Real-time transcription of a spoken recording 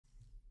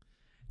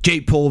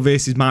Jake Paul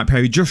versus Mike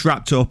Perry just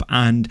wrapped up,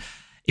 and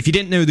if you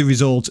didn't know the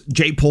result,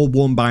 Jake Paul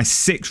won by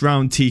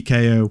 6-round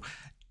TKO.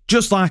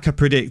 Just like I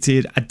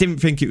predicted, I didn't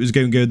think it was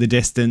going to go the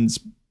distance.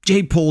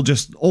 Jake Paul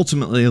just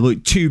ultimately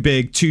looked too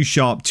big, too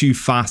sharp, too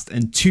fast,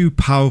 and too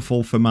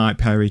powerful for Mike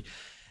Perry.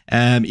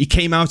 He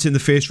came out in the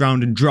first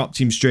round and dropped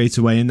him straight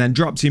away, and then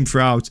dropped him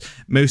throughout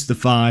most of the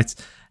fight.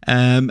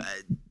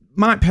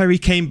 Mike Perry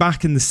came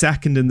back in the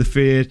second and the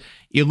third.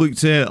 He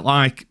looked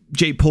like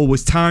Jake Paul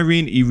was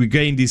tiring. He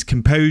regained his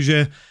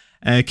composure,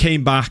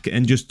 came back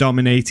and just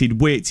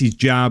dominated. Worked his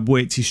jab,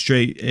 worked his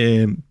straight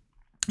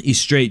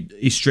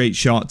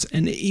shots,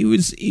 and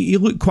he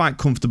looked quite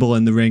comfortable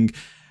in the ring.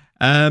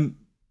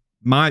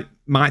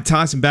 Mike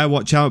Tyson, better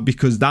watch out,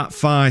 because that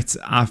fight,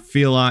 I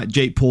feel like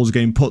Jake Paul's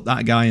going to put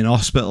that guy in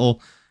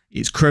hospital.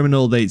 It's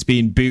criminal that it's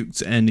being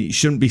booked and it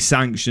shouldn't be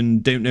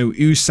sanctioned. Don't know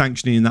who's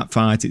sanctioning that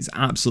fight. It's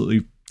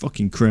absolutely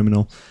fucking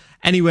criminal.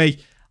 Anyway,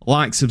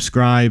 like,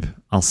 subscribe.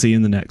 I'll see you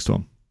in the next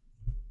one.